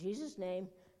In Jesus' name.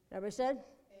 Everybody said?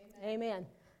 Amen.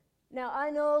 Now, I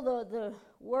know the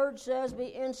word says be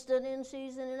instant in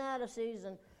season and out of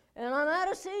season. And I'm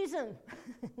out of season.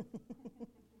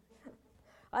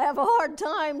 I have a hard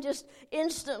time just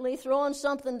instantly throwing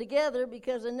something together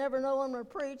because I never know when I'm going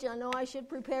to preach. I know I should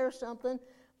prepare something,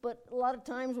 but a lot of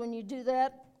times when you do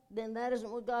that, then that isn't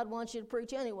what God wants you to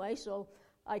preach anyway, so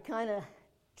I kind of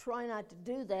try not to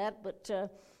do that, but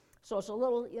so it's a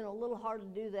little hard to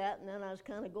do that. And then I was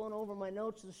kind of going over my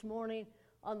notes this morning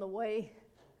on the way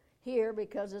here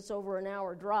because it's over an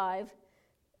hour drive,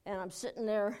 and I'm sitting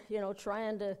there,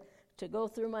 trying to go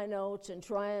through my notes and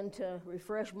trying to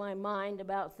refresh my mind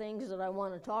about things that I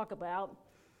want to talk about.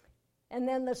 And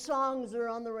then the songs are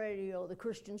on the radio, the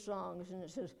Christian songs, and it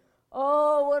says,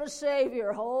 "Oh, what a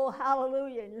Savior, oh,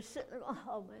 hallelujah." And you're sitting there,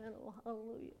 oh, man, oh,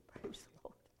 hallelujah, praise the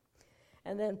Lord.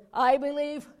 And then I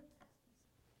believe,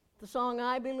 the song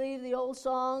I Believe, the old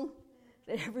song,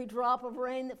 that every drop of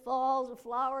rain that falls, a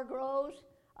flower grows.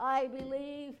 I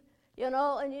believe,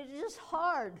 and it's just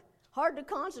hard to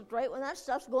concentrate when that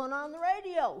stuff's going on the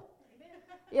radio,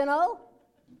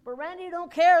 But Randy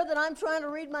don't care that I'm trying to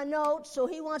read my notes, so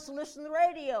he wants to listen to the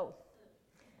radio.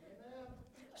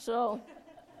 So,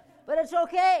 but it's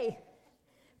okay,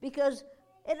 because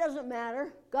it doesn't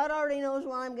matter. God already knows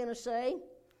what I'm going to say,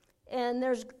 and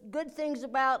there's good things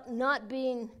about not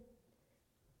being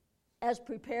as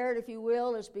prepared, if you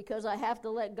will, is because I have to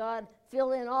let God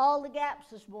fill in all the gaps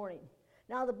this morning.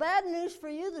 Now, the bad news for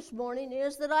you this morning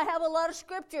is that I have a lot of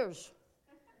scriptures.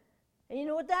 And you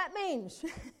know what that means?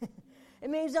 It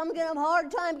means I'm going to have a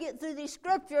hard time getting through these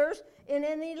scriptures in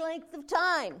any length of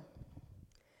time.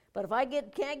 But if I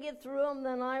can't get through them,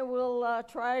 then I will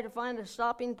try to find a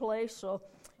stopping place so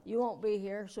you won't be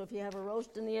here. So if you have a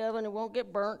roast in the oven, it won't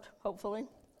get burnt, hopefully.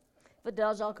 If it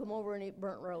does, I'll come over and eat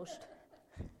burnt roast.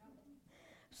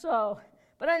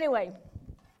 But anyway,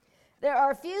 there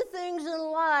are a few things in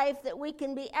life that we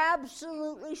can be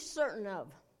absolutely certain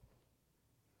of.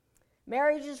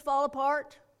 Marriages fall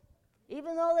apart,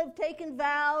 even though they've taken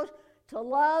vows to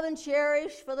love and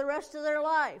cherish for the rest of their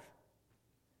life.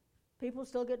 People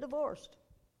still get divorced.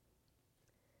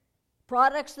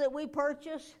 Products that we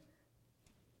purchase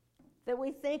that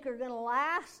we think are going to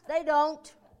last, they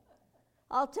don't.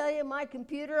 I'll tell you, my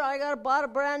computer, I bought a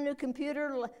brand new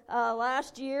computer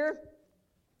last year,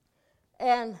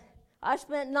 and I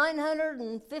spent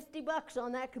 $950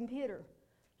 on that computer.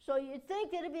 So you'd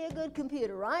think it'd be a good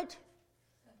computer, right?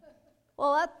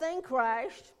 Well, that thing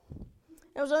crashed.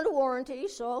 It was under warranty,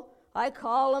 so I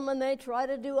call them, and they try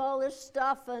to do all this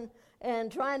stuff and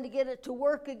trying to get it to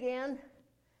work again,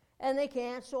 and they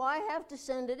can't, so I have to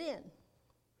send it in.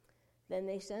 Then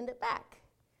they send it back.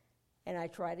 And I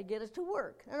try to get it to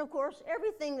work. And, of course,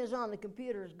 everything that's on the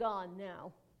computer is gone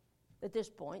now at this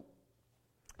point.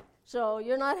 So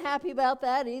you're not happy about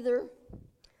that either.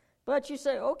 But you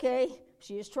say, okay,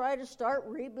 she has tried to start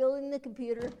rebuilding the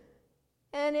computer,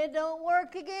 and it don't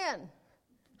work again.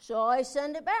 So I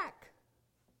send it back.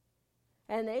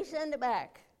 And they send it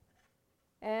back.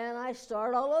 And I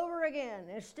start all over again.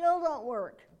 It still don't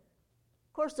work.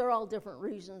 Of course, there are all different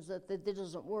reasons that it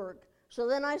doesn't work. So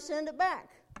then I send it back.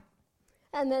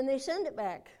 And then they send it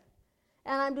back.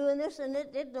 And I'm doing this, and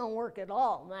it don't work at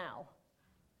all now.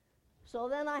 So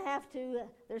then I have to,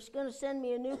 they're going to send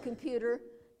me a new computer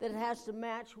that has to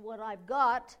match what I've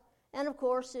got. And, of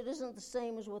course, it isn't the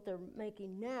same as what they're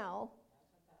making now.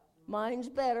 Mine's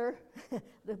better.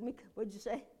 What'd you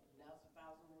say? Now it's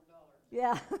 $1,000 more.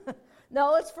 Yeah.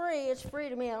 No, it's free. It's free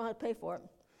to me. I don't have to pay for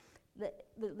it.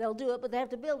 They'll do it, but they have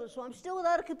to build it. So I'm still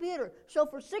without a computer. So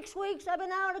for 6 weeks, I've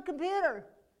been out of a computer.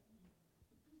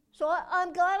 So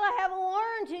I'm glad I have a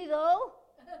warranty, though.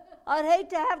 I'd hate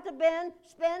to have to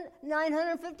spend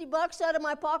 $950 out of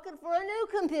my pocket for a new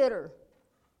computer.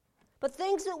 But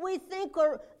things that we think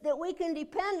that we can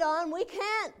depend on, we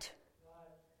can't.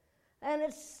 And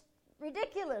it's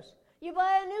ridiculous. You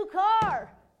buy a new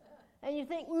car, and you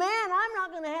think, man, I'm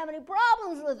not going to have any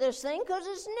problems with this thing because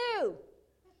it's new.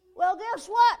 Well, guess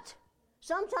what?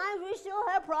 Sometimes we still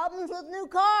have problems with new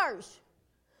cars.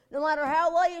 No matter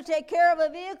how well you take care of a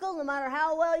vehicle, no matter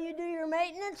how well you do your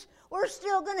maintenance, we're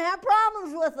still going to have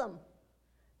problems with them.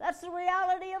 That's the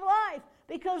reality of life,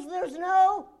 because there's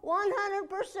no 100%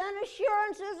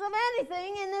 assurances of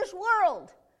anything in this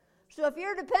world. So if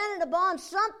you're dependent upon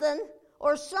something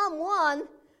or someone,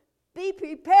 be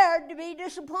prepared to be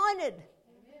disappointed,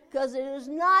 because it is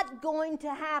not going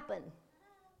to happen.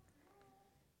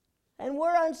 And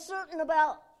we're uncertain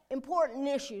about important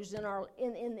issues in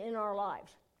our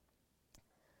lives.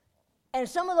 And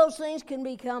some of those things can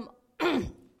become,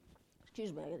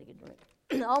 excuse me, I got to get a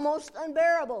drink, almost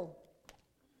unbearable.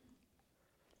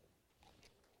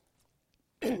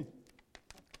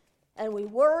 and we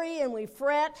worry and we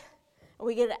fret and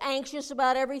we get anxious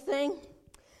about everything.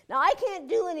 Now, I can't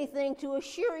do anything to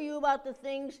assure you about the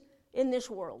things in this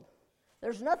world.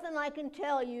 There's nothing I can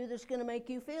tell you that's going to make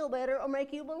you feel better or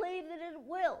make you believe that it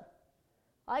will.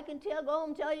 I can go home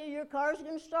and tell you your car's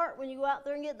going to start when you go out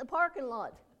there and get in the parking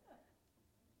lot.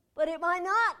 But it might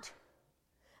not.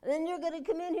 And then you're going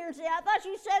to come in here and say, I thought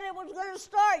you said it was going to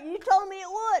start. You told me it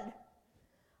would.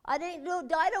 I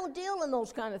don't deal in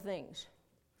those kind of things.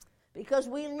 Because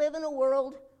we live in a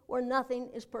world where nothing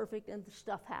is perfect and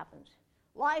stuff happens.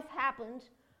 Life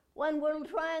happens when we're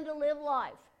trying to live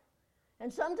life.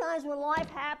 And sometimes when life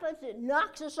happens, it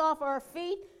knocks us off our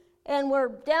feet and we're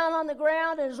down on the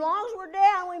ground. And as long as we're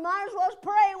down, we might as well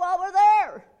pray while we're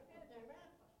there.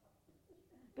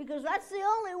 Because that's the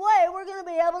only way we're going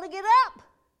to be able to get up.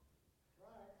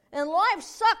 And life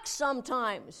sucks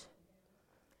sometimes.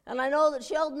 And I know that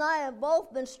Sheldon and I have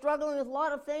both been struggling with a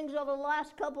lot of things over the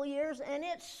last couple of years, and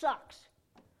it sucks.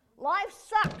 Life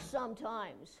sucks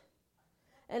sometimes.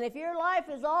 And if your life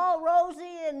is all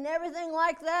rosy and everything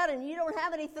like that, and you don't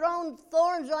have any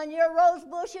thorns on your rose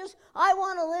bushes, I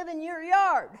want to live in your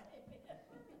yard.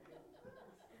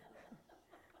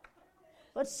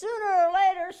 But sooner or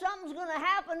later, something's going to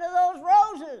happen to those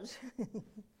roses,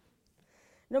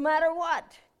 no matter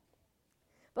what.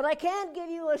 But I can't give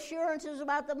you assurances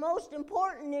about the most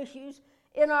important issues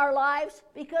in our lives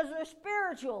because they're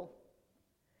spiritual.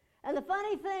 And the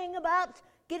funny thing about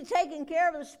taking care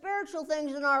of the spiritual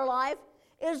things in our life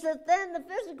is that then the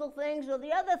physical things or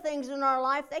the other things in our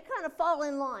life, they kind of fall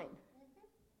in line.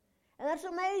 And that's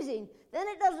amazing. Then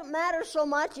it doesn't matter so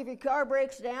much if your car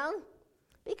breaks down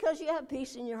because you have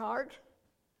peace in your heart.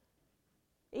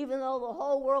 Even though the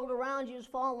whole world around you is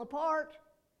falling apart,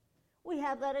 we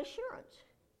have that assurance.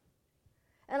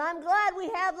 And I'm glad we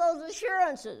have those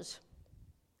assurances.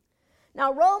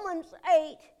 Now, Romans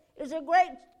 8 is a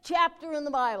great chapter in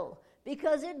the Bible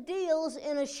because it deals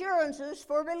in assurances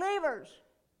for believers.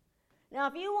 Now,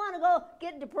 if you want to go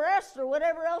get depressed or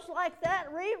whatever else like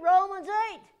that, read Romans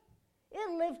 8.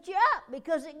 It'll lift you up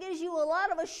because it gives you a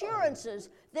lot of assurances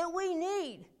that we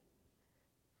need.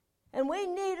 And we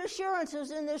need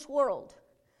assurances in this world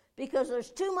because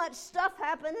there's too much stuff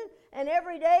happening and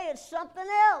every day it's something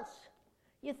else.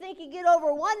 You think you get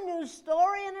over one news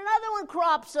story and another one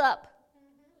crops up.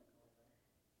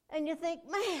 And you think,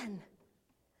 man,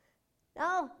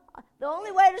 no, the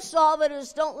only way to solve it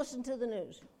is don't listen to the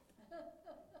news.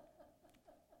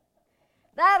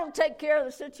 That'll take care of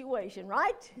the situation,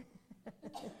 right?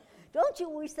 Don't you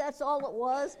wish that's all it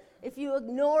was? If you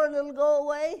ignore it, it'll go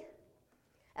away.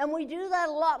 And we do that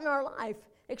a lot in our life,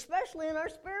 especially in our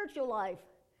spiritual life.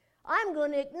 I'm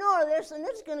going to ignore this and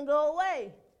it's going to go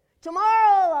away.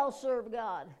 Tomorrow I'll serve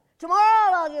God.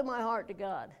 Tomorrow I'll give my heart to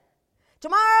God.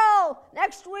 Tomorrow,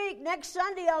 next week, next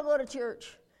Sunday I'll go to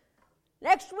church.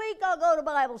 Next week I'll go to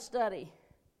Bible study.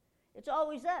 It's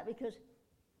always that because,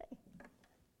 hey.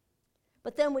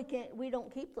 But then we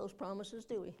don't keep those promises,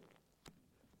 do we?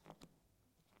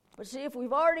 But see, if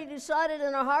we've already decided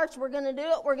in our hearts we're going to do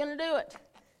it, we're going to do it.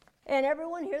 And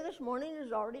everyone here this morning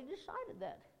has already decided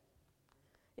that.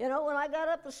 You know, when I got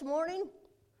up this morning,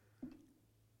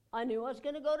 I knew I was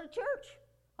going to go to church.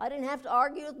 I didn't have to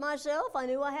argue with myself. I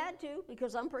knew I had to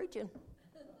because I'm preaching.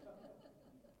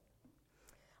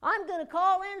 I'm going to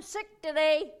call in sick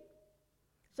today.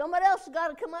 Somebody else has got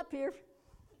to come up here.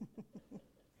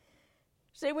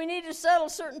 See, we need to settle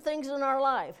certain things in our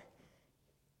life.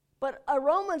 But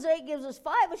Romans 8 gives us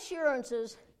 5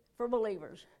 assurances for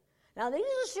believers. Now, these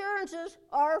assurances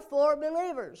are for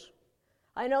believers.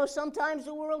 I know sometimes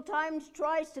the world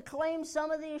tries to claim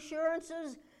some of the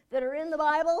assurances that are in the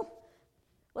Bible,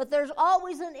 but there's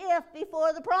always an if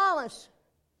before the promise.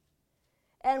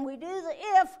 And we do the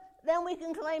if, then we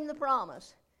can claim the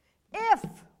promise. If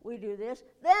we do this,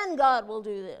 then God will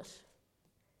do this.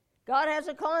 God has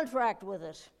a contract with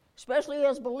us, especially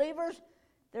as believers.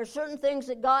 There's certain things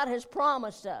that God has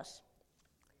promised us.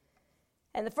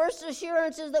 And the first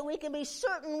assurance is that we can be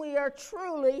certain we are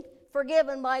truly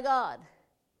forgiven by God.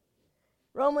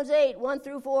 Romans 8, 1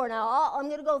 through 4. Now, I'm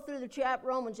going to go through the chapter,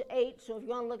 Romans 8, so if you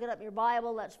want to look it up in your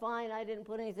Bible, that's fine. I didn't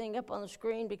put anything up on the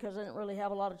screen because I didn't really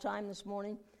have a lot of time this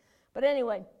morning. But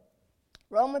anyway,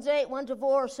 Romans 8, 1 to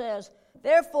 4 says,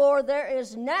 "Therefore there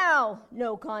is now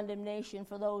no condemnation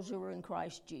for those who are in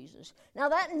Christ Jesus." Now,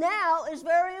 that now is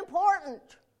very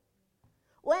important.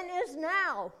 When is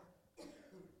now?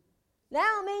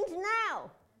 Now means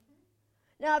now.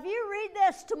 Now, if you read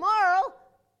this tomorrow,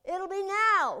 it'll be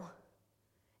now.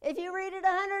 If you read it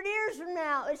 100 years from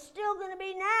now, it's still going to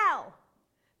be now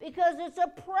because it's a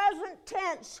present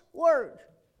tense word.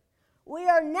 We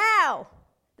are now.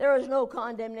 there is no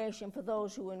condemnation for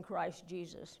those who are in Christ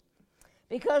Jesus.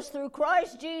 Because through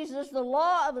Christ Jesus, the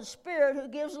law of the Spirit who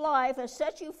gives life has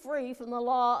set you free from the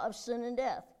law of sin and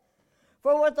death.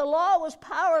 For what the law was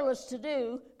powerless to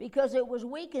do, because it was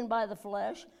weakened by the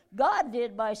flesh, God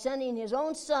did by sending his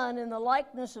own Son in the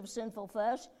likeness of sinful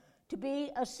flesh to be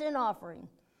a sin offering.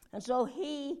 And so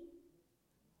he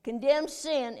condemned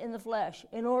sin in the flesh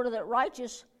in order that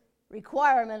righteous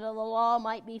requirement of the law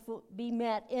might be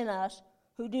met in us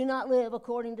who do not live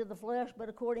according to the flesh but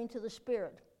according to the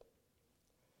Spirit.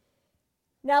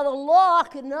 Now the law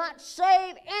could not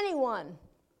save anyone.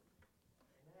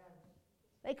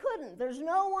 They couldn't. There's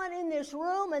no one in this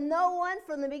room and no one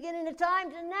from the beginning of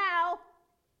time to now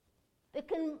that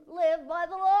can live by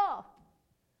the law.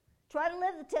 Try to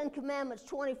live the Ten Commandments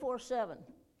 24/7.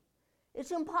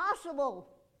 It's impossible.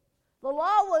 The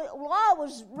law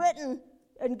was written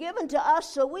and given to us,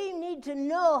 so we need to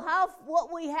know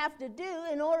what we have to do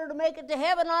in order to make it to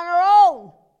heaven on our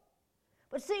own.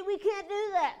 But see, we can't do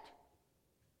that.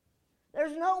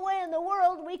 There's no way in the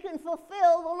world we can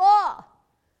fulfill the law.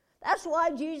 That's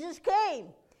why Jesus came.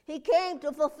 He came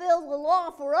to fulfill the law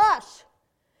for us.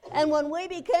 And when we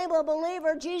became a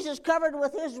believer, Jesus covered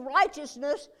with his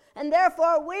righteousness, and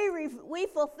therefore we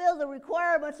fulfill the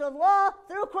requirements of law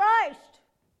through Christ.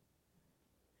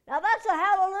 Now that's a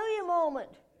hallelujah moment.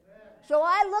 Amen. So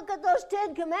I look at those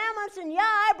 10 commandments, and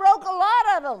I broke a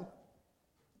lot of them.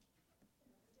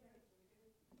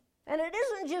 And it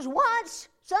isn't just once.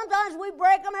 Sometimes we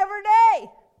break them every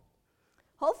day.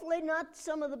 Hopefully not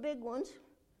some of the big ones.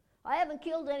 I haven't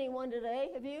killed anyone today,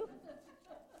 have you?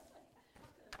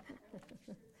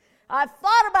 I've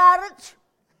thought about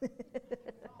it.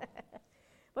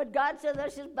 But God said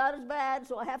that's just about as bad,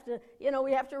 so I have to,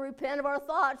 we have to repent of our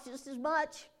thoughts just as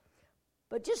much.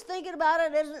 But just thinking about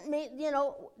it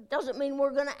doesn't mean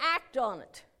we're going to act on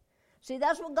it. See,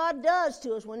 that's what God does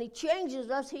to us. When he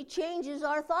changes us, he changes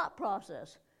our thought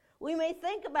process. We may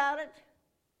think about it,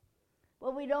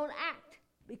 but we don't act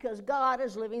because God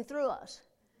is living through us.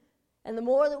 And the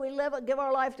more that we give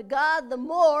our life to God, the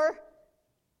more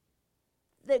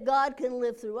that God can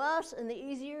live through us, and the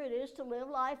easier it is to live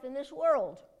life in this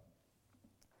world.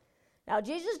 Now,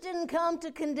 Jesus didn't come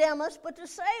to condemn us, but to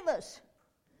save us.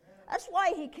 That's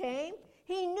why he came.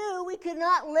 He knew we could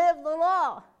not live the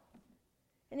law.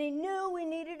 And he knew we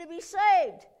needed to be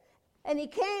saved. And he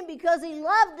came because he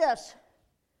loved us.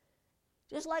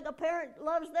 Just like a parent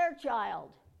loves their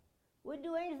child. We'd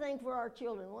do anything for our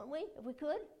children, wouldn't we, if we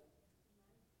could?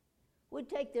 We'd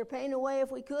take their pain away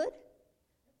if we could.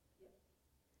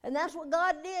 And that's what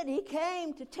God did. He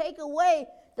came to take away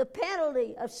the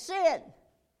penalty of sin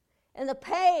and the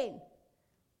pain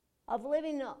of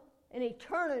living an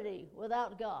eternity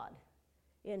without God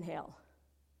in hell.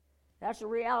 That's the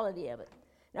reality of it.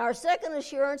 Now, our second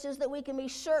assurance is that we can be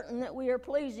certain that we are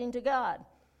pleasing to God.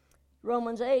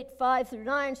 Romans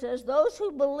 8:5-9 says, "Those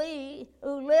who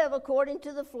live according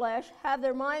to the flesh have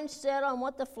their minds set on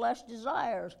what the flesh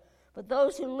desires. But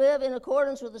those who live in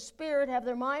accordance with the Spirit have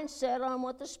their minds set on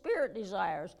what the Spirit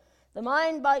desires. The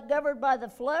mind governed by the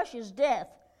flesh is death,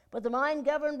 but the mind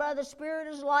governed by the Spirit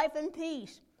is life and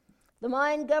peace. The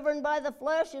mind governed by the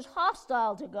flesh is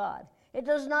hostile to God. It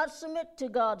does not submit to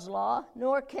God's law,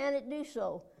 nor can it do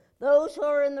so. Those who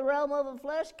are in the realm of the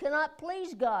flesh cannot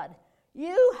please God.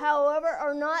 You, however,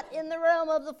 are not in the realm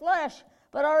of the flesh,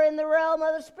 but are in the realm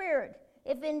of the Spirit,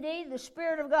 if indeed the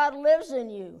Spirit of God lives in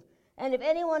you. And if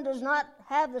anyone does not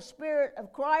have the Spirit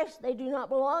of Christ, they do not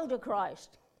belong to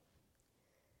Christ."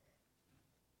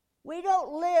 We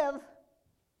don't live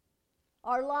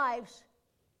our lives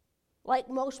like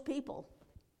most people.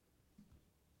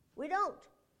 We don't.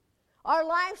 Our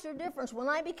lives are different. When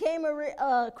I became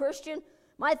a Christian,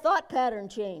 my thought pattern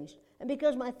changed. And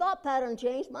because my thought pattern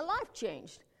changed, my life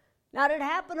changed. Now, did it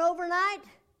happen overnight?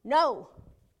 No.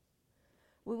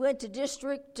 We went to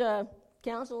district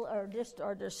council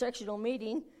or the sectional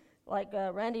meeting, like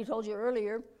Randy told you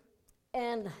earlier,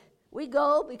 and we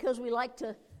go because we like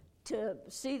to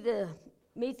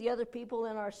meet the other people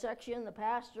in our section, the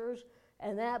pastors,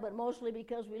 and that, but mostly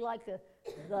because we like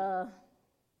the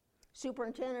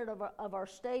superintendent of our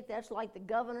state. That's like the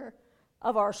governor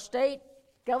of our state,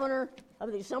 governor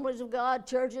of the Assemblies of God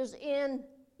churches in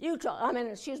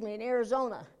in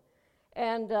Arizona.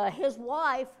 And his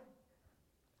wife,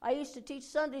 I used to teach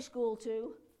Sunday school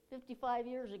to 55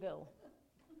 years ago.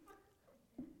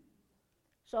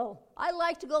 So I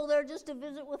like to go there just to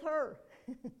visit with her.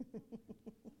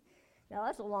 Now,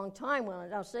 that's a long time.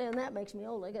 Now, saying that makes me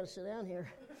old. I got to sit down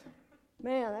here.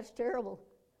 Man, that's terrible.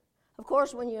 Of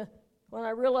course, when I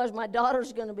realize my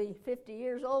daughter's going to be 50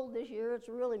 years old this year, it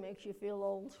really makes you feel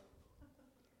old.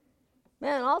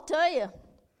 Man, I'll tell you,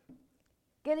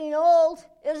 getting old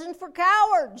isn't for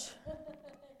cowards.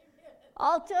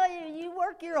 I'll tell you, you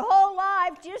work your whole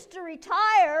life just to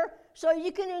retire so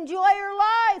you can enjoy your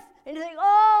life. And you think,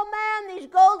 oh man, these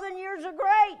golden years are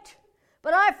great.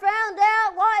 But I found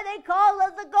out why they call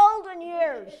it the golden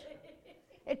years.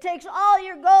 It takes all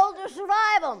your gold to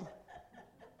survive them.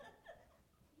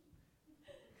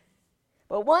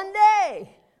 But one day,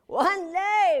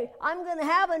 I'm going to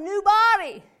have a new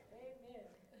body.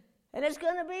 And it's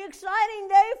going to be an exciting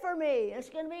day for me. It's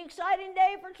going to be an exciting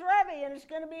day for Trevi. And it's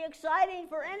going to be exciting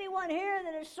for anyone here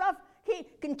that is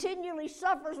continually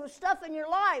suffers with stuff in your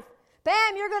life.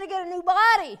 Bam, you're going to get a new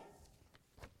body.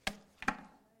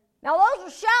 Now, those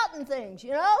are shouting things,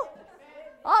 you know.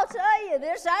 I'll tell you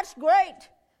this, that's great.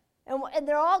 And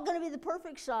they're all going to be the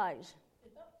perfect size.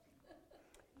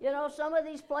 You know, some of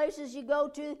these places you go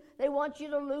to, they want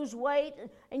you to lose weight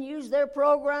and use their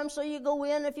program. So you go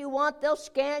in, if you want, they'll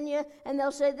scan you, and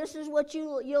they'll say, this is what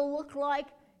you'll look like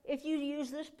if you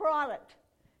use this product.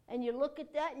 And you look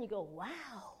at that and you go,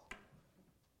 wow,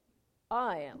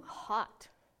 I am hot.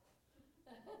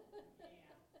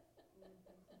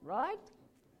 Right?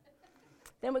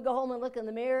 Then we go home and look in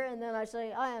the mirror, and then I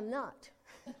say, I am not.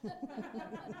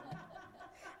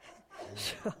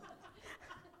 So,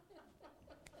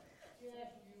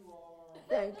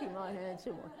 thank you, my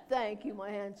handsome one. Thank you,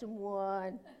 my handsome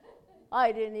one.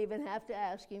 I didn't even have to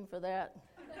ask him for that.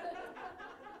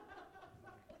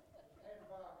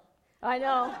 I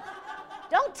know.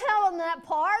 Don't tell him that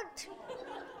part.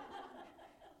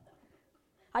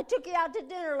 I took you out to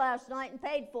dinner last night and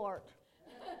paid for it.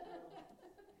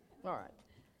 All right.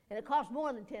 And it cost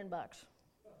more than $10.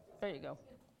 There you go.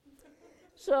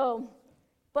 So,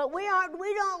 but we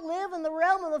don't live in the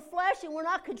realm of the flesh, and we're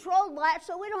not controlled by it,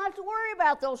 so we don't have to worry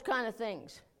about those kind of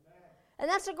things. And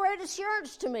that's a great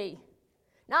assurance to me.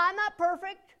 Now, I'm not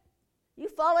perfect. You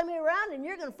follow me around, and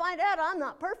you're going to find out I'm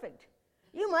not perfect.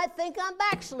 You might think I'm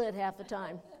backslid half the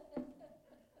time.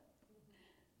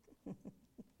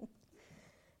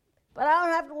 But I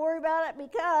don't have to worry about it,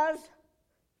 because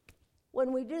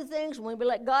when we do things, when we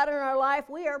let God in our life,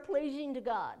 we are pleasing to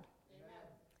God. Amen.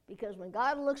 Because when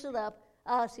God looks at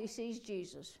us, he sees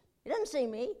Jesus. He doesn't see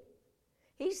me.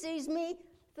 He sees me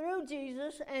through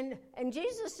Jesus, and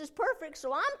Jesus is perfect,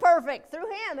 so I'm perfect through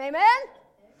him. Amen? Amen?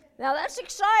 Now that's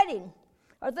exciting.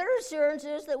 Our third assurance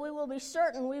is that we will be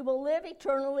certain we will live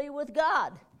eternally with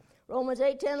God. Romans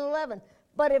 8:10-11.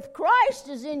 But if Christ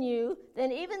is in you,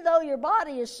 then even though your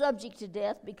body is subject to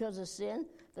death because of sin,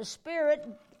 the Spirit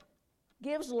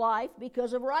gives life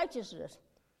because of righteousness.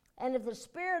 And if the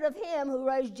Spirit of him who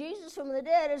raised Jesus from the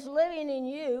dead is living in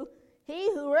you,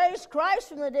 he who raised Christ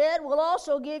from the dead will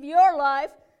also give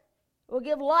life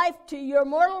to your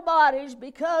mortal bodies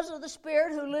because of the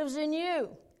Spirit who lives in you.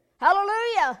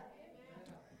 Hallelujah.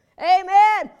 Amen.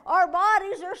 Amen. Our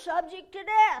bodies are subject to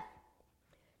death.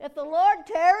 If the Lord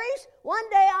tarries, one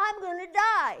day I'm going to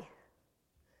die.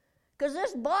 Because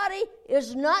this body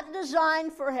is not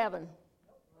designed for heaven.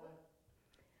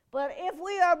 But if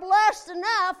we are blessed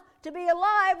enough to be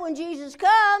alive when Jesus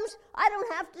comes, I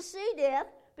don't have to see death,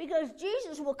 because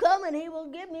Jesus will come and he will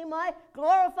give me my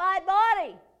glorified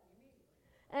body.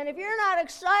 And if you're not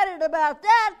excited about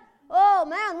that, oh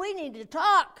man, we need to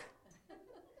talk.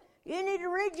 You need to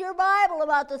read your Bible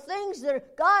about the things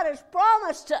that God has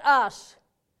promised to us.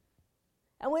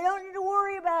 And we don't need to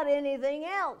worry about anything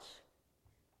else,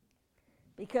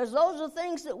 because those are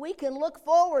things that we can look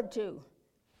forward to.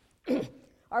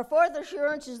 Our fourth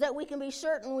assurance is that we can be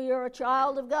certain we are a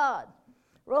child of God.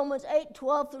 Romans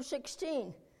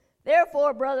 8:12-16.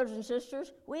 Therefore, brothers and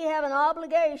sisters, we have an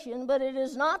obligation, but it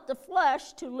is not the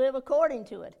flesh to live according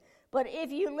to it. But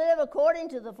if you live according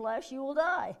to the flesh, you will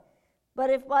die. But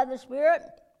if by the Spirit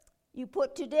you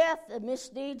put to death the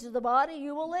misdeeds of the body,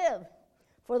 you will live.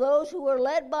 For those who are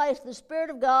led by the Spirit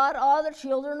of God are the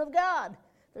children of God.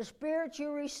 The Spirit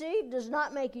you received does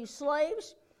not make you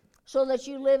slaves, so that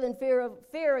you live in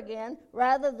fear again.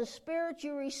 Rather, the Spirit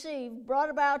you received brought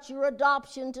about your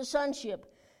adoption to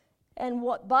sonship. And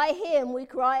by him we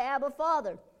cry, Abba,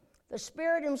 Father. The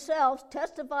Spirit himself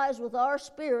testifies with our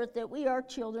spirit that we are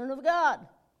children of God.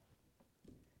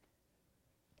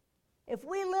 If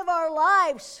we live our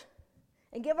lives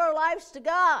and give our lives to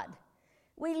God,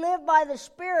 we live by the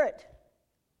Spirit.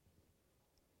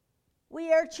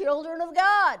 We are children of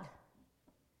God.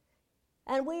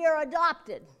 And we are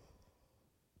adopted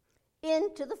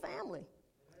into the family.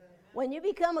 When you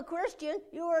become a Christian,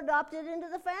 you are adopted into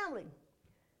the family.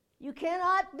 You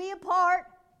cannot be a part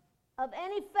of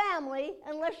any family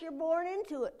unless you're born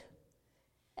into it.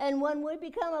 And when we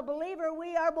become a believer,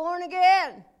 we are born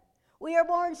again. We are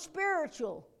born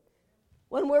spiritual.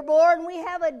 When we're born, we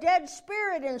have a dead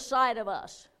spirit inside of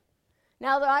us.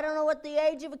 Now, I don't know what the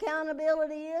age of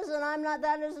accountability is, and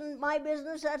that isn't my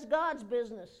business, that's God's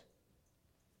business.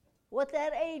 What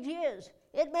that age is.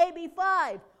 It may be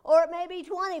 5, or it may be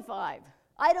 25.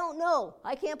 I don't know.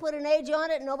 I can't put an age on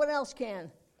it, and nobody else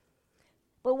can.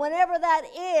 But whenever that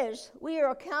is, we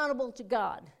are accountable to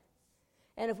God.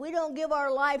 And if we don't give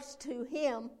our lives to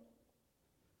Him,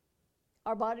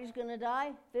 our body's going to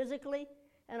die physically,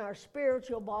 and our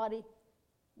spiritual body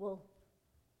will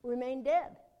remain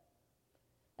dead.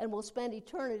 And we'll spend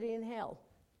eternity in hell.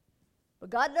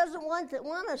 But God doesn't want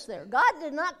us there. God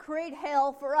did not create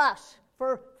hell for us,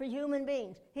 for human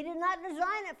beings. He did not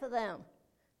design it for them.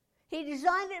 He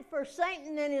designed it for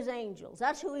Satan and his angels.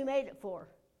 That's who He made it for.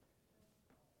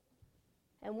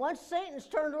 And once Satan's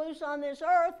turned loose on this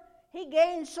earth, he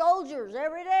gains soldiers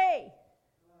every day.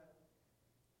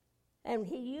 And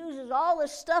he uses all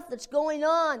this stuff that's going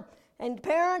on. And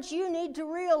parents, you need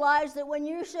to realize that when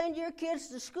you send your kids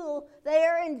to school, they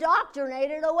are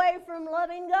indoctrinated away from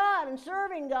loving God and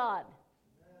serving God.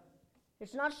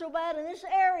 It's not so bad in this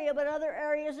area, but other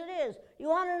areas it is. You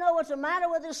want to know what's the matter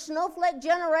with this snowflake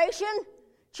generation?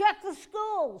 Check the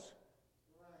schools.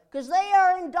 Because they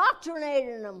are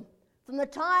indoctrinating them. From the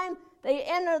time they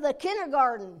enter the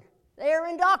kindergarten, they are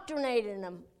indoctrinating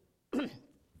them.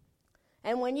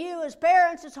 And when you, as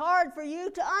parents, it's hard for you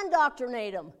to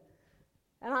undoctrinate them.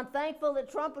 And I'm thankful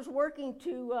that Trump is working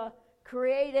to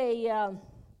create a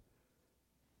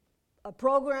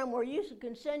program where you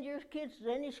can send your kids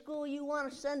to any school you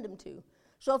want to send them to.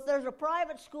 So if there's a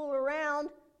private school around,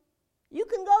 you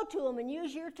can go to them and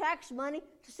use your tax money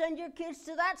to send your kids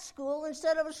to that school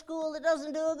instead of a school that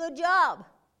doesn't do a good job.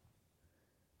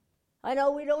 I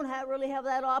know we don't really have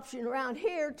that option around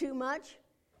here too much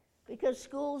because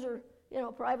schools are,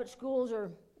 private schools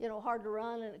are, hard to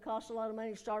run, and it costs a lot of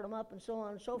money to start them up and so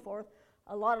on and so forth.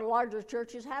 A lot of larger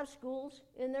churches have schools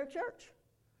in their church.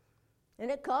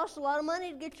 And it costs a lot of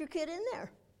money to get your kid in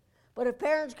there. But if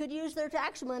parents could use their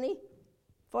tax money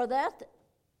for that,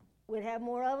 we'd have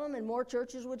more of them and more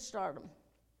churches would start them.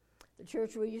 The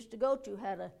church we used to go to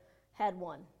had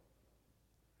one.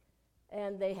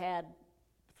 And they had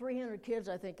 300 kids,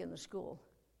 I think, in the school.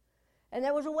 And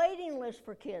there was a waiting list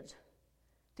for kids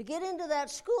to get into that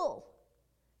school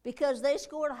because they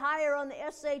scored higher on the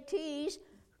SATs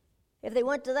if they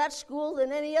went to that school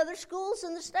than any other schools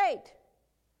in the state.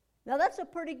 Now, that's a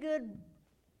pretty good,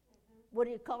 what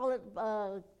do you call it,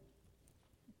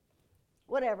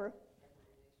 whatever.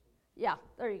 Yeah,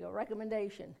 there you go,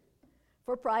 recommendation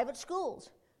for private schools.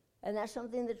 And that's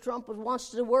something that Trump wants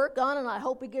to work on, and I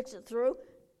hope he gets it through,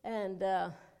 and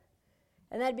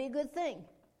that'd be a good thing.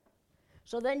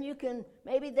 So then you can,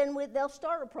 they'll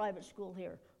start a private school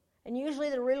here. And usually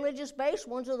the religious-based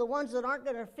ones are the ones that aren't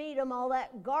going to feed them all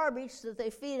that garbage that they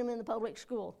feed them in the public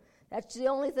school. That's the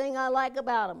only thing I like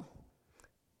about them.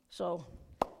 So,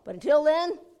 but until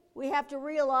then, we have to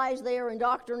realize they are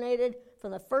indoctrinated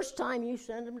from the first time you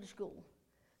send them to school.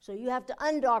 So you have to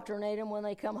undoctrinate them when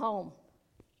they come home.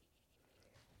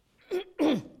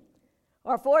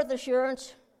 Our fourth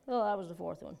assurance, that was the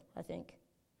fourth one, I think.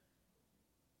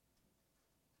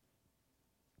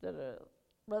 Brothers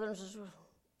and sisters,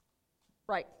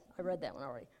 right, I read that one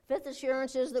already. Fifth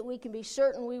assurance is that we can be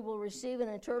certain we will receive an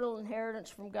eternal inheritance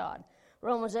from God.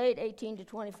 Romans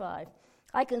 8:18-25.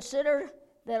 I consider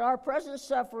that our present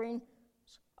sufferings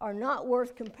are not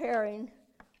worth comparing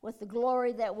with the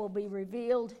glory that will be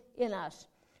revealed in us.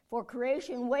 For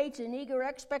creation waits in eager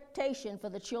expectation for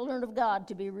the children of God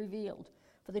to be revealed.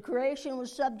 For the creation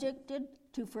was subjected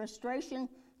to frustration,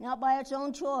 not by its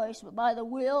own choice, but by the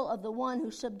will of the one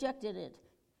who subjected it,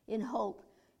 in hope.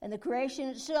 And the creation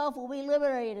itself will be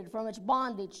liberated from its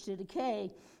bondage to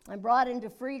decay and brought into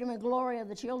freedom and glory of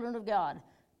the children of God.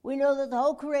 We know that the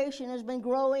whole creation has been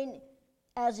growing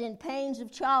as in pains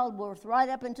of childbirth right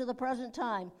up into the present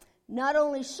time. Not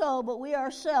only so, but we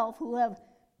ourselves who have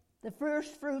the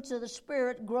first fruits of the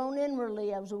Spirit grown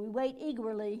inwardly as we wait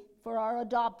eagerly for our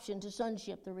adoption to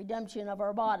sonship, the redemption of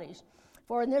our bodies.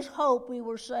 For in this hope we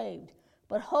were saved.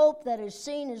 But hope that is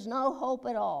seen is no hope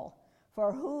at all.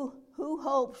 For who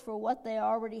hopes for what they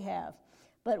already have?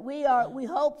 But we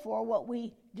hope for what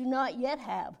we do not yet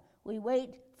have. We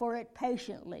wait for it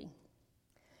patiently.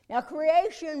 Now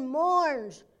creation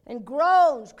mourns and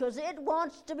groans because it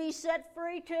wants to be set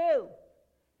free too.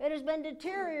 It has been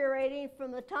deteriorating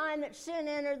from the time that sin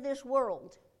entered this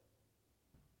world.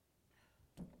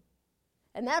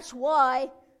 And that's why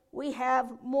we have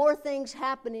more things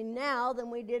happening now than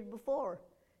we did before.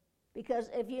 Because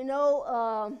if you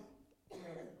know,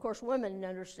 course women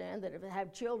understand that if they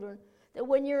have children, that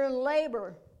when you're in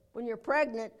labor, when you're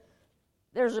pregnant,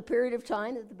 there's a period of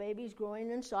time that the baby's growing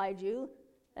inside you,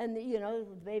 and the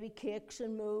baby kicks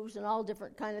and moves and all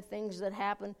different kind of things that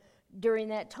happen during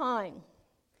that time.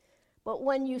 But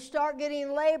when you start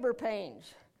getting labor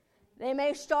pains, they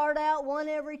may start out one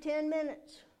every 10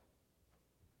 minutes.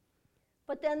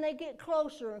 But then they get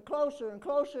closer and closer and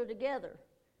closer together.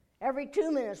 Every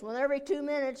 2 minutes. Well, every 2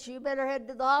 minutes, you better head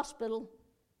to the hospital.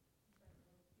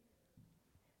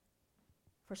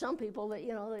 For some people,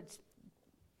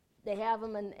 they have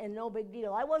them and no big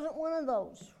deal. I wasn't one of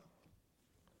those.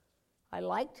 I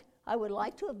would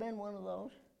like to have been one of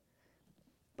those.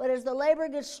 But as the labor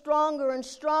gets stronger and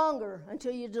stronger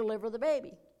until you deliver the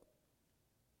baby.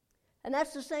 And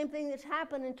that's the same thing that's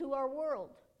happening to our world.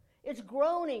 It's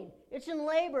groaning, it's in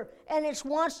labor, and it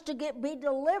wants to be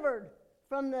delivered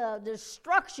from the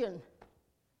destruction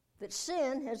that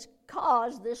sin has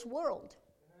caused this world.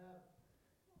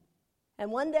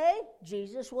 And one day,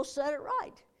 Jesus will set it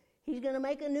right. He's going to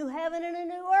make a new heaven and a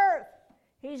new earth.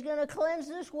 He's going to cleanse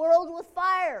this world with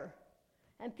fire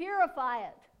and purify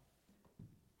it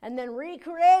and then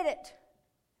recreate it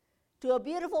to a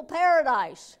beautiful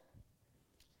paradise.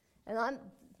 And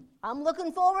I'm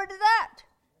looking forward to that.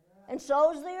 And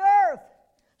so is the earth.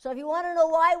 So if you want to know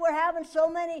why we're having so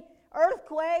many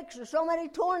earthquakes or so many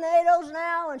tornadoes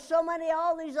now and so many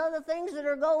all these other things that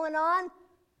are going on,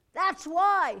 that's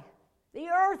why. The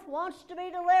earth wants to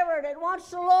be delivered. It wants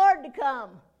the Lord to come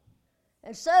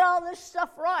and set all this stuff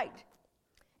right.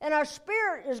 And our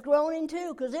spirit is groaning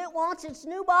too because it wants its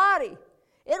new body.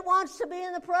 It wants to be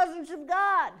in the presence of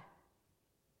God.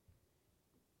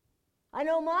 I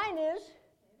know mine is.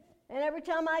 And every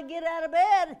time I get out of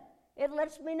bed, it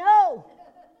lets me know.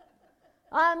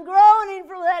 I'm groaning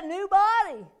for that new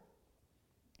body.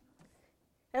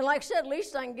 And like I said, at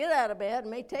least I can get out of bed. It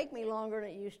may take me longer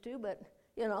than it used to, but,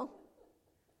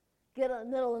 get in the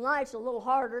middle of the night, it's a little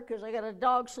harder because I got a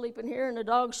dog sleeping here and a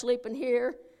dog sleeping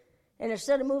here. And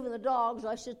instead of moving the dogs,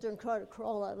 I sit there and try to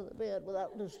crawl out of the bed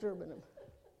without disturbing them.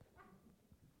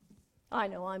 I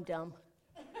know, I'm dumb.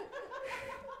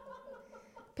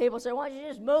 People say, why don't you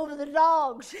just move the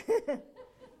dogs?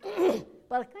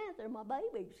 But I can't, they're my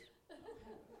babies.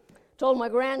 Told my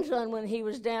grandson when he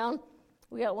was down,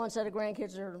 we got one set of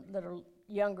grandkids that are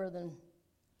younger than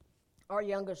our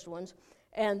youngest ones,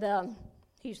 and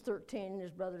he's 13, and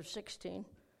his brother's 16,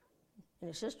 and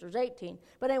his sister's 18.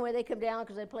 But anyway, they come down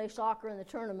because they play soccer in the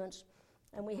tournaments,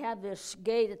 and we have this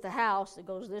gate at the house that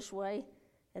goes this way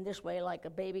and this way, like a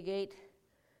baby gate.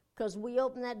 Because we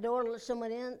open that door to let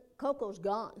someone in, Coco's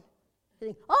gone. They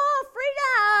think, oh,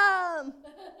 freedom!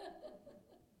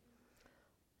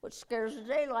 Which scares the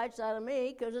daylights out of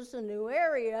me because it's a new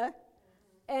area,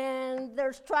 and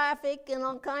there's traffic and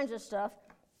all kinds of stuff.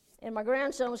 And my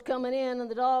grandson was coming in, and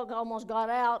the dog almost got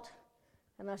out.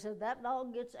 And I said, that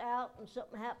dog gets out and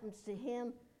something happens to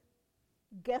him,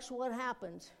 guess what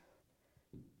happens?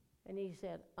 And he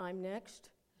said, I'm next.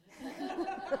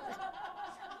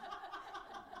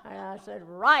 And I said,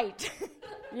 right,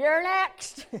 you're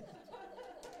next.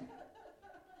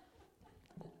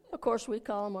 Of course, we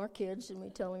call them our kids, and we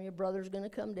tell them your brother's going to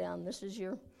come down. This is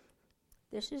your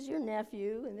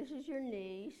nephew, and this is your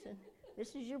niece, and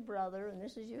this is your brother, and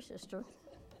this is your sister.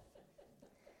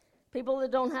 People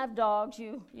that don't have dogs,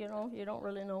 you don't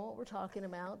really know what we're talking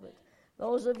about. But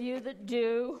those of you that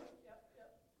do,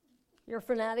 you're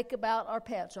fanatic about our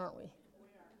pets, aren't we?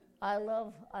 I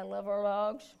love our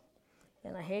dogs,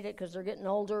 and I hate it because they're getting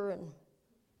older, and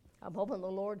I'm hoping the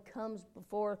Lord comes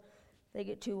before they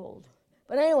get too old.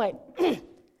 But anyway,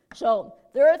 so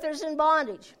the earth is in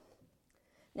bondage.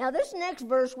 Now this next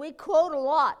verse we quote a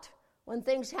lot when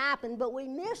things happen, but we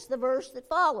miss the verse that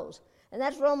follows. And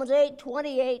that's Romans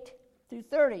 8:28 through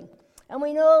 30. And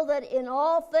we know that in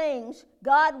all things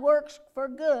God works for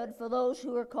good for those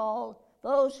who are called,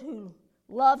 those who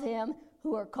love him,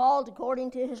 who are called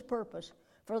according to his purpose.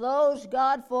 For those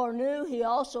God foreknew, he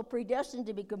also predestined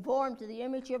to be conformed to the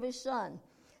image of his Son,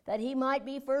 that he might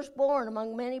be firstborn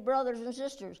among many brothers and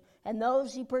sisters. And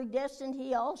those he predestined,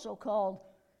 he also called.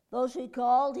 Those he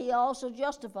called, he also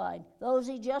justified. Those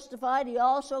he justified, he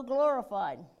also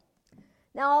glorified.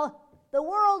 Now, the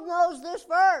world knows this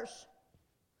verse.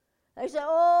 They say,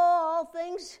 all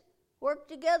things work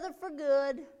together for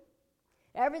good.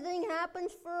 Everything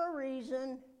happens for a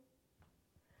reason.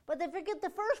 But they forget the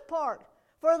first part.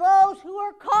 For those who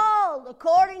are called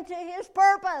according to his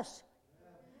purpose.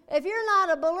 If you're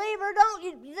not a believer,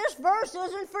 this verse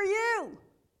isn't for you.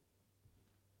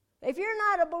 If you're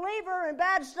not a believer and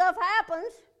bad stuff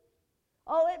happens,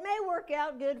 Oh, it may work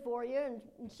out good for you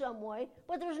in some way,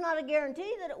 but there's not a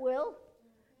guarantee that it will.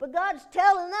 But God's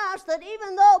telling us that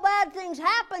even though bad things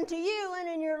happen to you and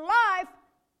in your life,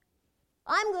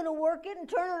 I'm going to work it and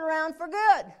turn it around for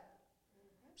good.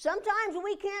 Sometimes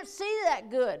we can't see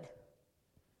that good.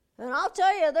 And I'll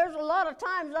tell you, there's a lot of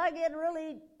times I get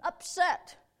really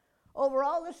upset over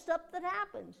all this stuff that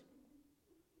happens.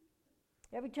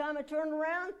 Every time I turn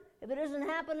around, if it isn't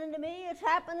happening to me, it's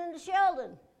happening to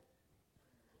Sheldon.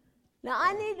 Now,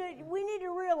 we need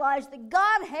to realize that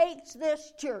God hates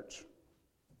this church.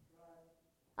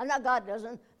 Not God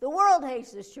doesn't. The world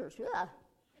hates this church. Yeah.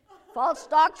 False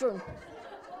doctrine.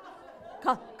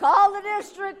 Call the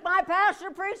district. My pastor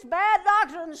preached bad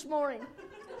doctrine this morning.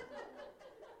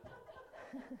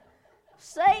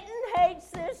 Satan hates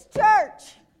this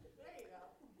church.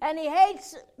 And he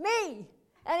hates me.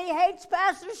 And he hates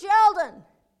Pastor Sheldon.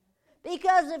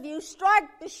 Because if you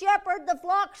strike the shepherd, the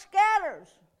flock scatters.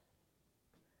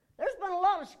 There's been a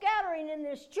lot of scattering in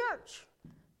this church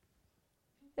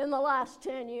in the last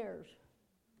 10 years.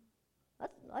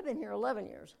 I've been here 11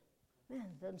 years. Man,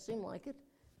 it doesn't seem like it.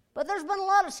 But there's been a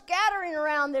lot of scattering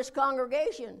around this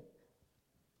congregation.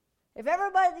 If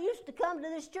everybody that used to come to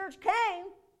this church came,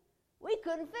 we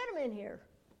couldn't fit them in here.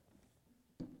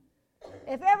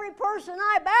 If every person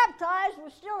I baptized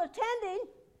was still attending,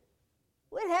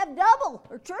 we'd have double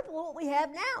or triple what we have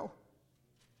now.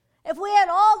 If we had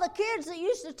all the kids that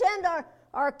used to attend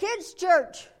our kids'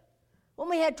 church, when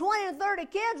we had 20 and 30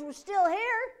 kids were still here,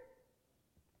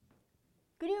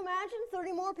 can you imagine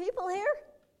 30 more people here?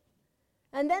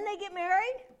 And then they get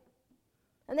married,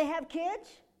 and they have kids.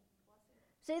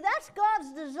 See, that's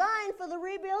God's design for the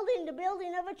rebuilding, the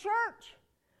building of a church,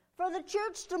 for the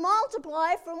church to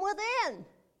multiply from within.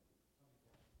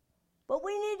 But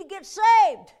we need to get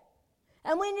saved,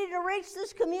 and we need to reach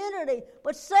this community,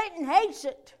 but Satan hates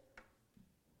it.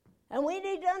 And we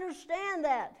need to understand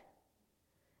that.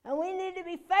 And we need to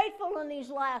be faithful in these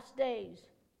last days.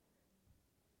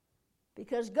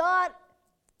 Because God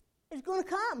is going to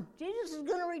come. Jesus is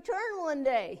going to return one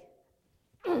day.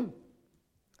 And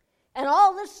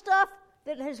all this stuff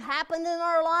that has happened in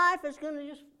our life is going to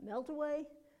just melt away.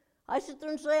 I sit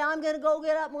there and say, I'm going to go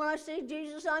get up. When I see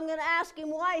Jesus, I'm going to ask him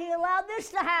why he allowed this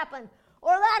to happen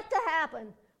or that to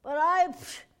happen. But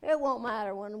it won't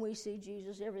matter when we see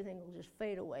Jesus. Everything will just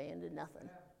fade away into nothing.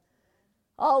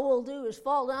 All we'll do is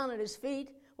fall down at his feet,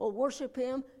 we'll worship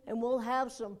him, and we'll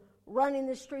have some running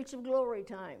the streets of glory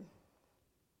time.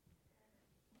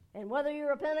 And whether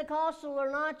you're a Pentecostal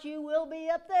or not, you will be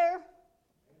up there.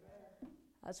 Amen.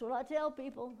 That's what I tell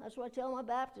people. That's what I tell my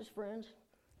Baptist friends.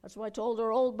 That's what I told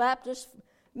our old Baptist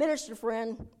minister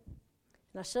friend.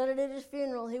 And I said it at his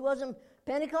funeral. He wasn't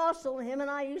Pentecostal, and him and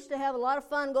I used to have a lot of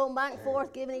fun going back and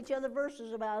forth, giving each other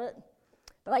verses about it.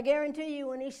 But I guarantee you,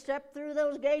 when he stepped through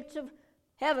those gates of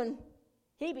heaven,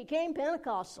 he became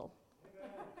Pentecostal.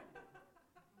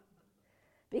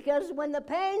 Because when the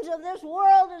pains of this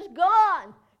world is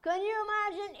gone, can you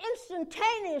imagine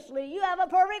instantaneously you have a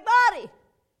perfect body?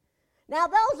 Now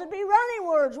those would be running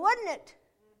words, wouldn't it?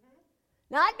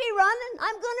 Now I'd be running.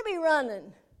 I'm going to be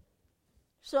running.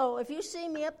 So if you see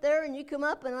me up there and you come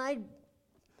up and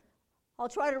I'll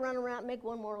try to run around and make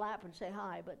one more lap and say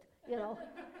hi, but you know.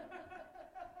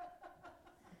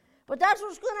 But that's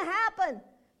what's going to happen,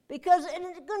 because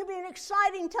it's going to be an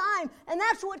exciting time, and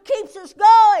that's what keeps us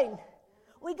going.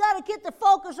 We got to get the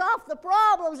focus off the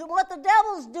problems and what the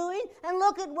devil's doing and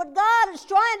look at what God is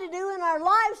trying to do in our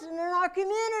lives and in our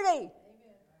community. Amen.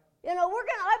 You know,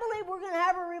 I believe we're going to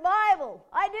have a revival.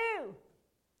 I do.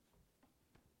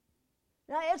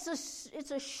 Now,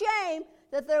 it's a shame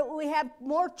that we have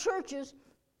more churches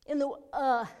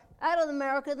out of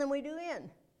America than we do in.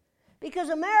 Because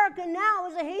America now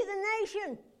is a heathen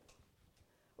nation,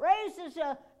 raised as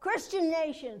a Christian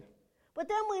nation. But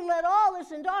then we let all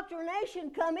this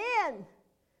indoctrination come in.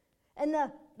 And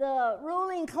the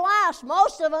ruling class,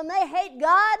 most of them, they hate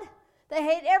God. They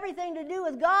hate everything to do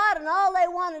with God, and all they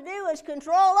want to do is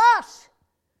control us.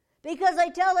 Because they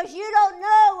tell us, you don't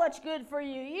know what's good for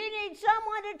you. You need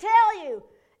someone to tell you.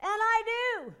 And I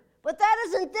do. But that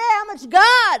isn't them, it's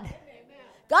God. Amen.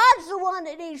 God's the one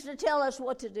that needs to tell us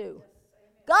what to do.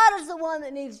 God is the one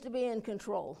that needs to be in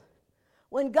control.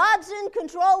 When God's in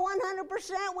control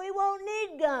 100%, we won't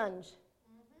need guns.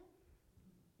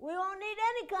 We won't need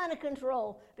any kind of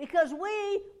control, because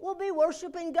we will be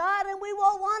worshiping God and we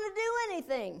won't want to do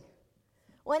anything.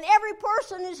 When every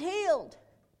person is healed,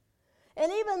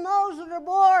 and even those that are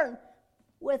born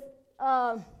with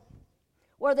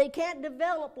where they can't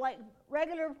develop like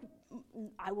regular,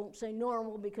 I won't say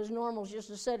normal because normal is just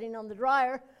a setting on the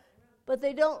dryer, but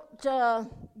they don't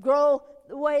grow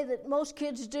the way that most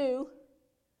kids do.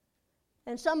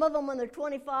 And some of them, when they're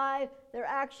 25, they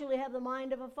actually have the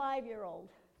mind of a 5-year-old.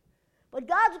 But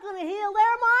God's going to heal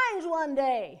their minds one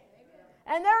day.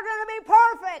 And they're going to be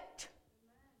perfect.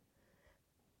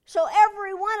 So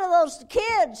every one of those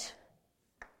kids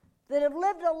that have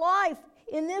lived a life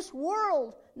in this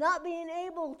world not being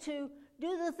able to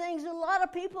do the things that a lot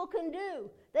of people can do,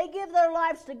 they give their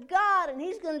lives to God, and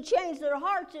He's going to change their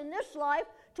hearts in this life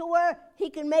to where He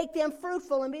can make them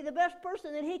fruitful and be the best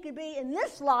person that He could be in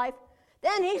this life.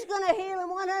 Then He's going to heal them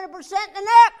 100% the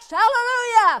next.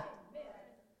 Hallelujah!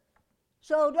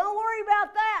 So don't worry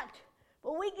about that.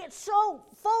 But we get so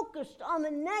focused on the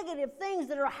negative things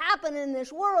that are happening in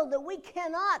this world that we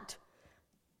cannot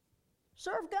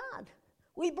serve God.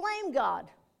 We blame God.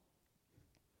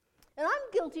 And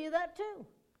I'm guilty of that too.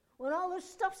 When all this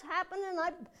stuff's happening,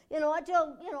 I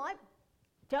tell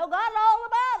God all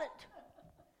about it.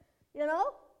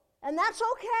 And that's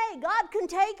okay. God can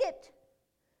take it.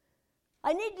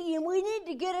 We need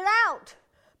to get it out.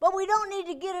 But we don't need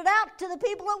to get it out to the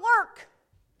people at work.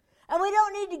 And we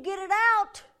don't need to get it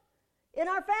out in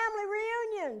our family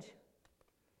reunions.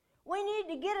 We need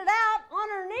to get it out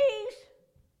on our knees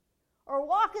or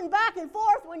walking back and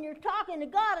forth when you're talking to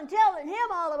God and telling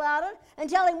Him all about it and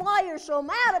telling Him why you're so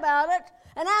mad about it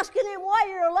and asking Him why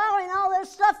you're allowing all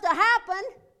this stuff to happen,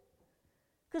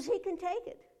 because He can take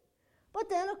it. But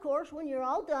then, of course, when you're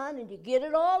all done and you get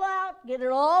it all out, get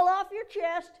it all off your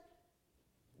chest,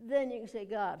 then you can say,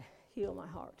 God, heal my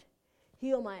heart.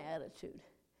 Heal my attitude.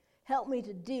 Help me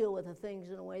to deal with the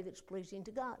things in a way that's pleasing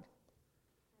to God.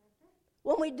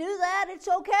 When we do that, it's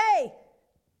okay.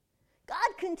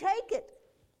 God can take it.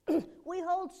 We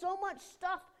hold so much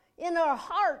stuff in our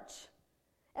hearts,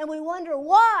 and we wonder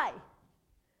why.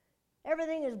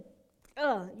 Everything is,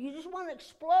 you just want to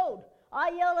explode. I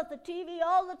yell at the TV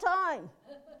all the time.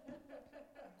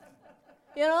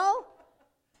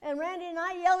 And Randy and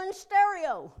I yell in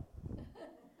stereo.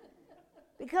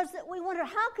 Because we wonder,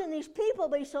 how can these people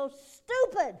be so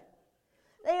stupid?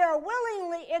 They are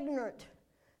willingly ignorant.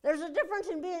 There's a difference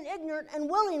in being ignorant and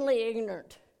willingly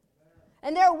ignorant.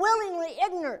 And they're willingly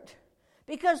ignorant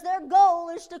because their goal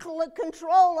is to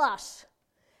control us.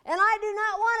 And I do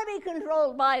not want to be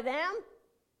controlled by them.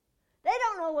 They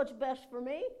don't know what's best for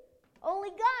me. Only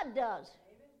God does.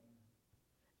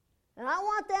 And I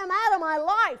want them out of my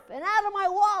life and out of my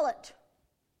wallet.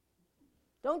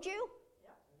 Don't you?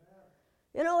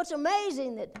 It's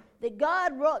amazing that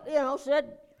God wrote,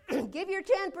 said, give your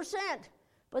 10%.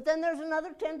 But then there's another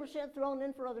 10% thrown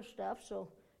in for other stuff. So,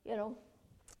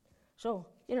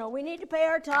 we need to pay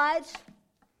our tithes.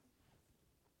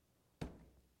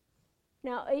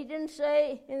 Now, He didn't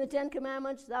say in the 10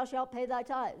 Commandments, thou shalt pay thy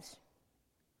tithes.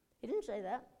 He didn't say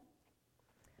that.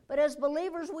 But as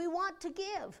believers, we want to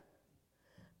give.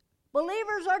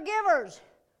 Believers are givers.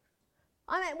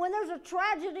 When there's a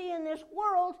tragedy in this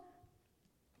world,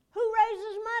 who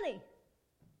raises money?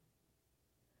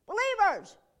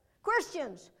 Believers,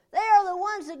 Christians. They are the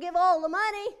ones that give all the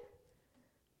money.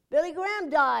 Billy Graham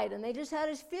died, and they just had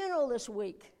his funeral this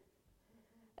week.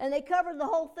 And they covered the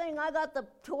whole thing. I got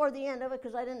toward the end of it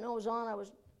because I didn't know it was on. I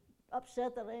was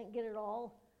upset that I didn't get it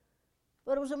all.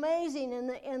 But it was amazing, and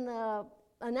the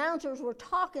announcers were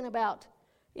talking about,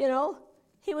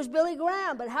 he was Billy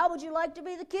Graham, but how would you like to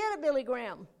be the kid of Billy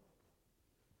Graham?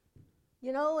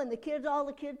 And all the kids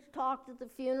talked at the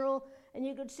funeral, and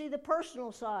you could see the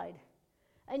personal side.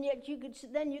 And yet you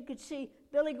could see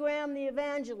Billy Graham, the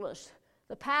evangelist,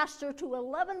 the pastor to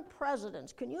 11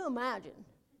 presidents. Can you imagine?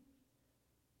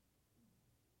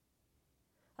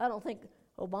 I don't think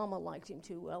Obama liked him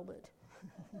too well, but...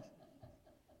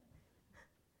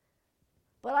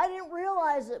 But I didn't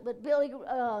realize it, but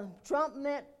Trump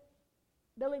met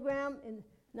Billy Graham in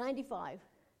 95,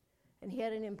 and he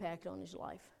had an impact on his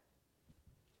life.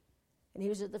 And he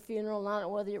was at the funeral. I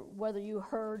don't know whether you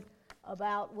heard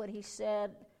about what he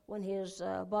said when his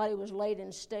body was laid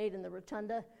in state in the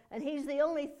rotunda. And he's the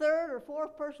only third or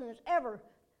fourth person that's ever,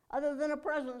 other than a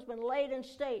president, that's been laid in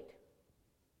state.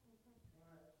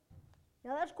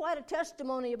 Now that's quite a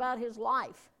testimony about his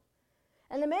life.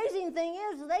 And the amazing thing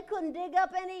is they couldn't dig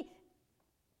up any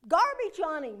garbage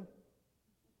on him.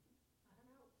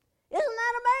 Isn't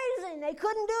that amazing? They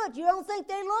couldn't do it. You don't think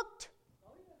they looked?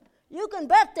 You can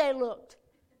bet they looked.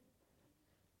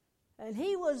 And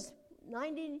he was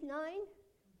 99.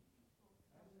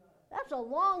 That's a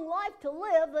long life to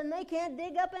live, and they can't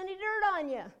dig up any dirt on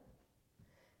you.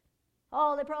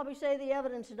 Oh, they probably say the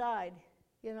evidence died,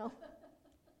 Now,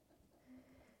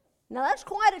 that's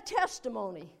quite a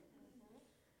testimony.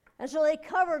 And so they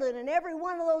covered it, and every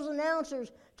one of those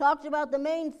announcers talked about the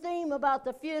main theme about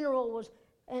the funeral was,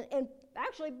 and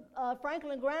actually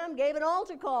Franklin Graham gave an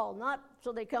altar call, not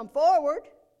so they come forward,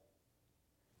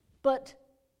 but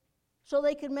so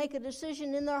they could make a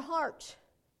decision in their hearts.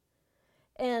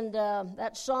 And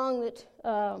that song that,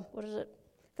 what is it?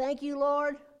 Thank you,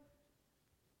 Lord.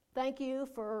 Thank you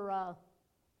for,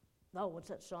 what's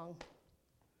that song?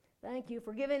 Thank you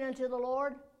for giving unto the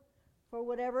Lord, for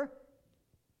whatever.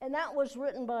 And that was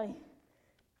written by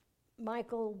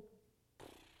Michael,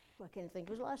 I can't think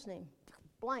of his last name,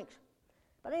 blanks.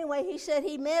 But anyway, he said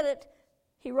he meant it.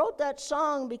 He wrote that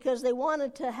song because they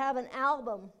wanted to have an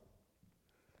album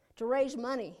to raise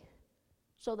money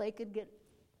so they could get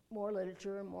more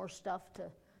literature and more stuff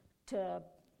to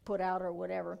put out or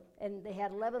whatever. And they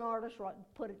had 11 artists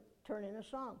turn in a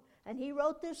song. And he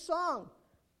wrote this song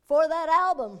for that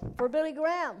album for Billy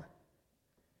Graham.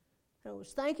 And it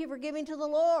was thank you for giving to the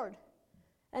Lord.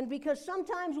 And because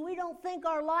sometimes we don't think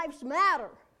our lives matter.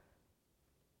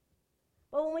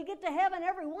 But when we get to heaven,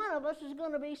 every one of us is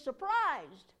going to be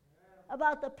surprised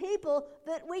about the people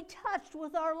that we touched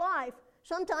with our life,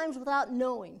 sometimes without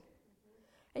knowing.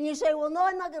 And you say, well, no,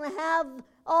 I'm not going to have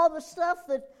all the stuff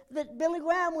that Billy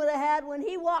Graham would have had when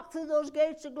he walked through those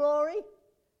gates of glory.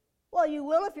 Well, you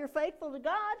will if you're faithful to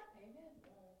God.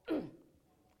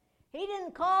 He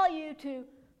didn't call you to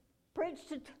preach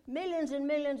to millions and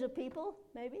millions of people,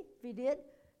 maybe. If he did,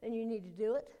 then you need to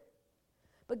do it.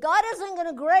 But God isn't going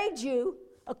to grade you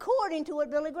according to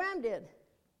what Billy Graham did.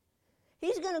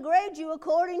 He's going to grade you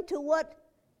according to what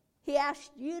he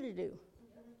asked you to do.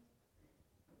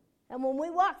 And when we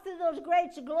walk through those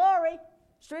gates of glory,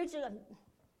 streets of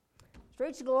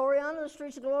glory, under the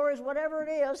streets of glory, whatever it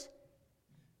is,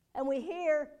 and we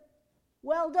hear,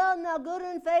 well done, thou good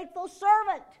and faithful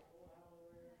servant.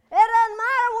 It doesn't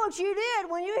matter what you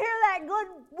did. When you hear that good,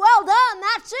 well done,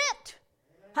 that's it.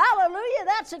 Hallelujah,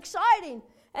 that's exciting.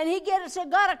 And he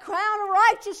got a crown of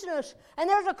righteousness. And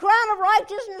there's a crown of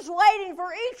righteousness waiting for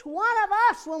each one of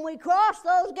us when we cross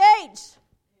those gates.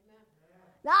 Amen.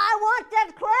 Now, I want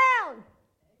that crown. Amen.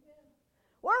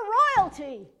 We're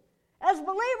royalty. As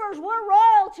believers, we're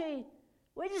royalty.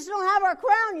 We just don't have our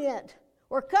crown yet.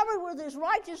 We're covered with his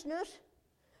righteousness,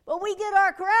 but we get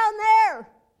our crown there.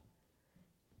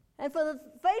 And for the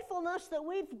faithfulness that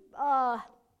we've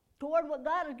toward what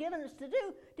God has given us to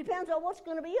do depends on what's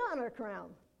going to be on our crown.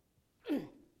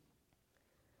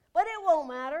 But it won't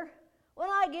matter. When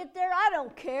I get there, I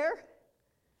don't care.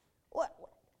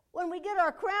 When we get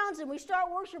our crowns and we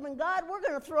start worshiping God, we're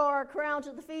going to throw our crowns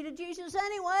at the feet of Jesus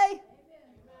anyway. Amen.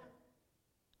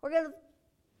 We're going to,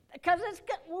 because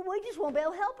we just won't be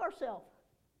able to help ourselves.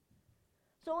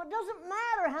 So it doesn't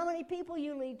matter how many people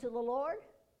you lead to the Lord.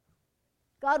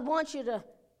 God wants you to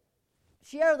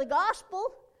share the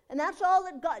gospel, and that's all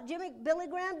that Billy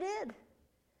Graham did.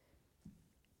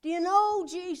 Do you know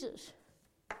Jesus?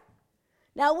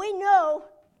 Now we know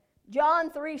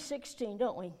John 3:16,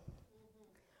 don't we?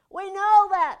 We know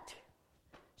that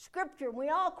scripture. We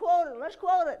all quote it. Let's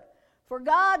quote it. For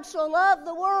God so loved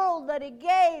the world that he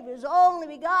gave his only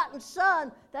begotten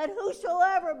Son, that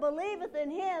whosoever believeth in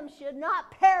him should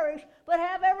not perish, but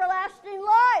have everlasting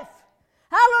life.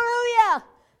 Hallelujah!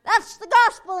 That's the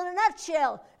gospel in a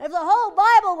nutshell. If the whole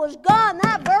Bible was gone,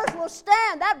 that verse will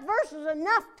stand. That verse is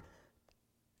enough.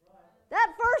 That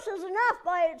verse is enough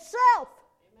by itself.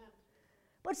 Amen.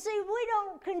 But see, we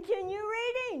don't continue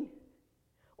reading.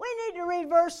 We need to read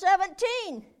verse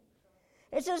 17.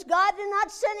 It says, God did not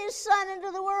send his Son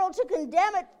into the world to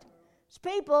condemn its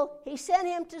people. He sent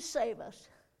him to save us.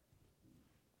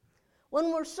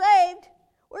 When we're saved,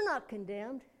 we're not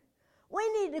condemned. We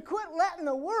need to quit letting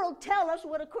the world tell us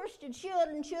what a Christian should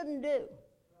and shouldn't do.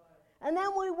 And then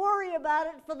we worry about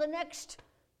it for the next,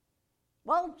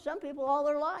 some people all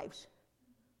their lives.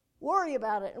 Worry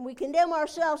about it. And we condemn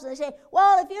ourselves and they say,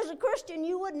 well, if you was a Christian,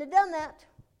 you wouldn't have done that.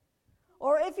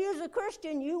 Or if you was a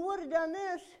Christian, you would have done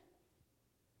this.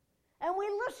 And we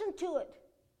listen to it.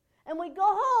 And we go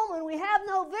home and we have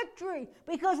no victory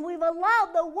because we've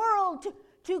allowed the world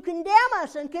to condemn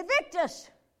us and convict us.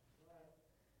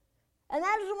 And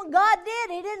that is what God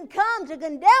did. He didn't come to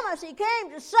condemn us. He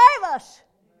came to save us.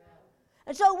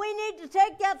 And so we need to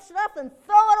take that stuff and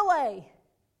throw it away.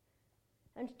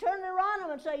 And turn it around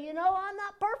him and say, I'm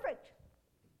not perfect.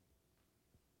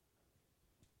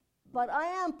 But I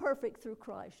am perfect through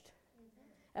Christ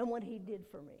and what he did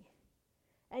for me.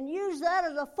 And use that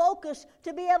as a focus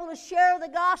to be able to share the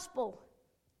gospel.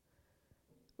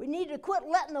 We need to quit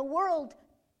letting the world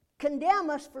condemn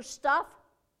us for stuff.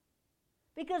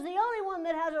 Because the only one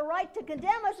that has a right to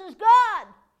condemn us is God.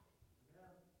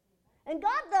 And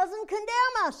God doesn't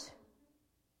condemn us.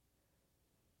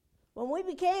 When we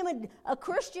became a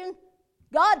Christian,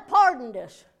 God pardoned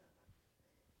us.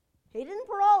 He didn't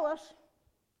parole us.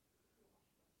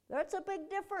 That's a big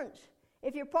difference.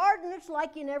 If you're pardoned, it's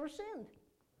like you never sinned.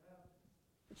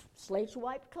 Slate's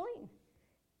wiped clean.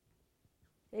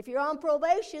 If you're on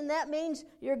probation, that means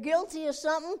you're guilty of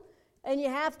something and you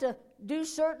have to do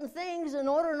certain things in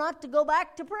order not to go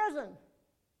back to prison.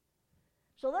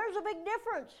 So there's a big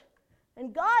difference.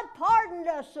 And God pardoned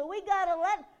us, so we got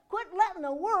to quit letting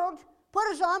the world put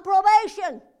us on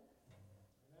probation.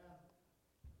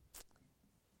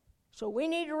 So we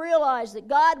need to realize that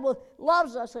God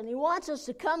loves us and He wants us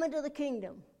to come into the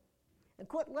kingdom and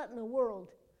quit letting the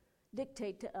world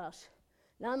dictate to us.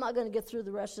 Now, I'm not going to get through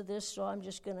the rest of this, so I'm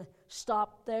just going to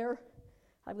stop there.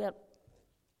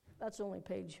 That's only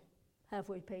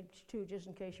halfway page 2, just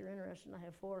in case you're interested. I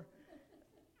have 4.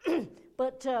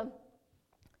 But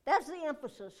that's the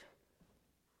emphasis,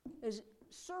 is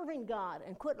serving God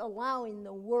and quit allowing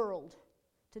the world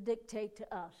to dictate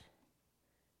to us.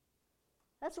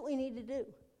 That's what we need to do.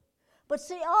 But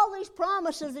see, all these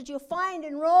promises that you'll find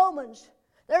in Romans,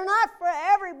 they're not for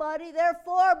everybody, they're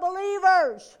for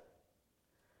believers.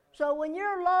 So when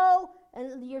you're low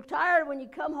and you're tired when you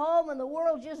come home and the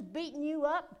world's just beating you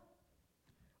up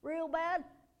real bad,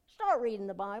 start reading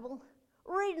the Bible.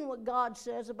 Reading what God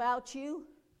says about you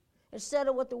instead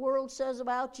of what the world says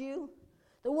about you.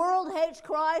 The world hates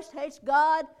Christ, hates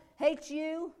God, hates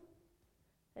you,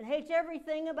 and hates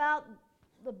everything about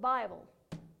the Bible.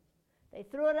 They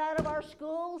threw it out of our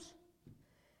schools,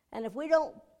 and if we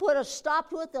don't put a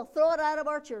stop to it, they'll throw it out of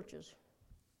our churches.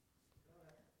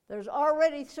 There's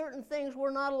already certain things we're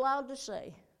not allowed to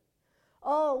say.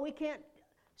 Oh, we can't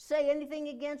say anything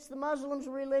against the Muslims'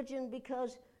 religion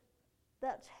because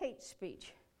that's hate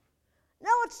speech. No,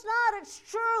 it's not. It's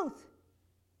truth.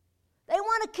 They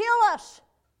want to kill us.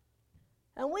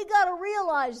 And we got to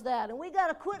realize that, and we got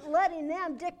to quit letting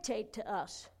them dictate to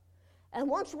us. And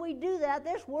once we do that,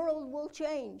 this world will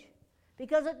change.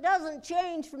 Because it doesn't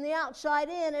change from the outside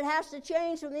in, it has to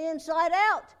change from the inside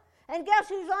out. And guess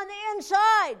who's on the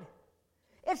inside?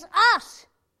 It's us.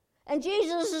 And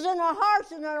Jesus is in our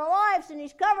hearts and in our lives, and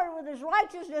He's covered with His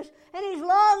righteousness, and He's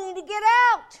longing to get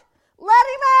out. Let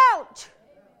Him out.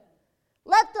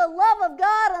 Let the love of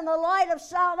God and the light of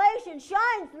salvation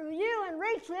shine through you and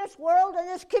reach this world and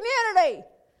this community.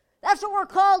 That's what we're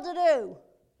called to do.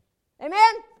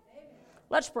 Amen?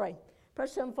 Let's pray.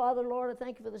 Precious Heavenly Father, Lord, I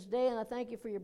thank You for this day, and I thank You for Your